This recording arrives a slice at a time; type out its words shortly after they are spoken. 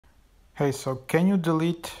Hey, so can you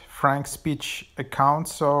delete FrankSpeech account?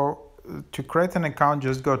 To create an account,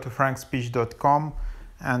 just go to frankspeech.com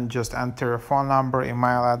and just enter your phone number,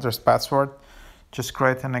 email address, password. Just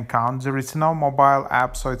create an account. There is no mobile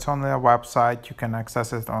app, so it's only a website. You can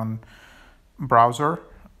access it on browser,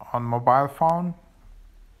 on mobile phone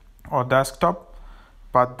or desktop.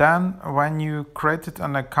 But then when you created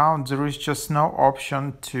an account, there is just no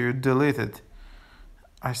option to delete it,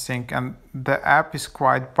 I think, and the app is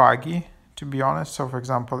quite buggy, to be honest. So for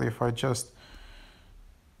example, if I just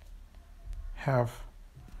have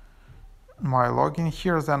my login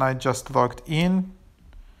here, then I just logged in,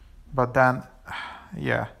 but then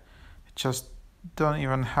yeah, just don't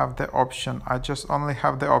even have the option. I just only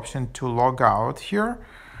have the option to log out here,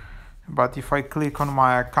 but if I click on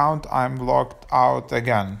my account, I'm logged out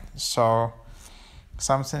again. So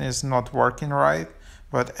something is not working right.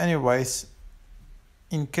 But anyways,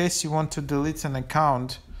 in case you want to delete an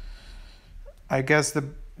account, I guess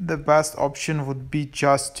the best option would be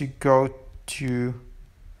just to go to,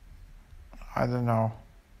 I don't know,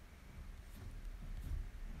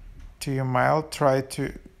 to your mail, try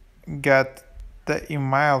to get the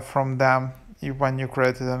email from them when you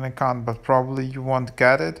created an account, but probably you won't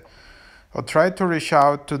get it. Or try to reach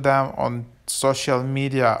out to them on social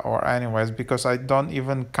media or anyways, because I don't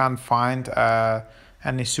even can't find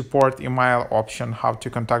any support email option how to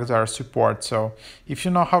contact their support. So if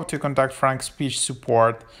you know how to contact FrankSpeech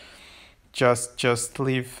support, just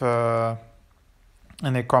leave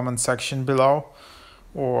in the comment section below,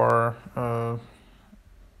 or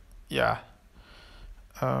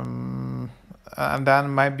and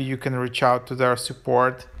then maybe you can reach out to their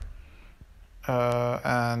support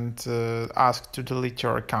and ask to delete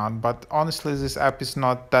your account. But honestly, this app is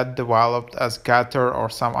not that developed as Getter or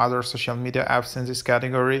some other social media apps in this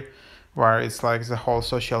category, where it's like the whole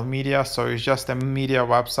social media. So it's just a media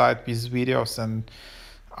website with videos and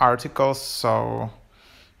articles. So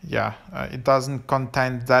yeah, it doesn't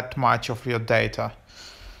contain that much of your data.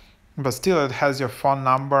 But still, it has your phone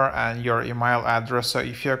number and your email address. So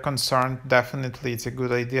if you're concerned, definitely it's a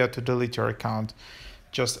good idea to delete your account.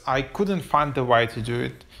 Just I couldn't find the way to do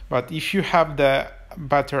it. But if you have the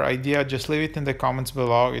better idea, just leave it in the comments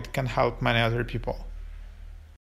below. It can help many other people.